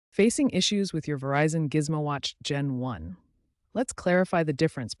Facing issues with your Verizon GizmoWatch Gen 1. Let's clarify the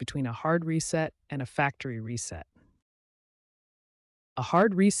difference between a hard reset and a factory reset. A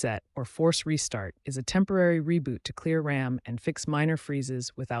hard reset, or force restart, is a temporary reboot to clear RAM and fix minor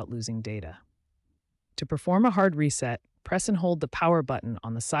freezes without losing data. To perform a hard reset, press and hold the power button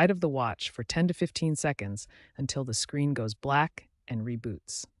on the side of the watch for 10 to 15 seconds until the screen goes black and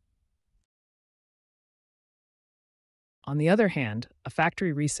reboots. On the other hand, a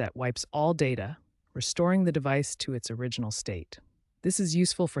factory reset wipes all data, restoring the device to its original state. This is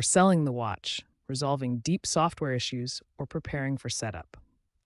useful for selling the watch, resolving deep software issues, or preparing for setup.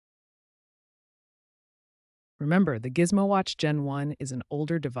 Remember, the GizmoWatch Gen 1 is an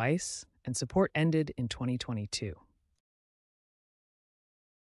older device, and support ended in 2022.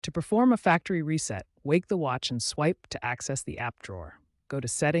 To perform a factory reset, wake the watch and swipe to access the app drawer. Go to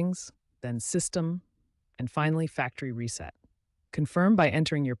Settings, then System, and finally Factory Reset. Confirm by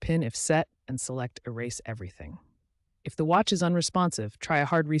entering your PIN if set and select Erase Everything. If the watch is unresponsive, try a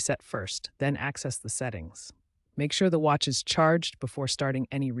hard reset first, then access the settings. Make sure the watch is charged before starting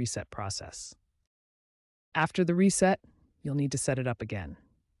any reset process. After the reset, you'll need to set it up again.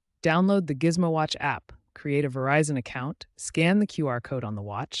 Download the GizmoWatch app, create a Verizon account, scan the QR code on the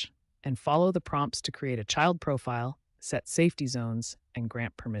watch, and follow the prompts to create a child profile, set safety zones, and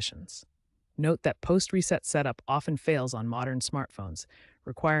grant permissions. Note that post-reset setup often fails on modern smartphones,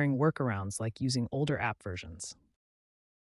 requiring workarounds like using older app versions.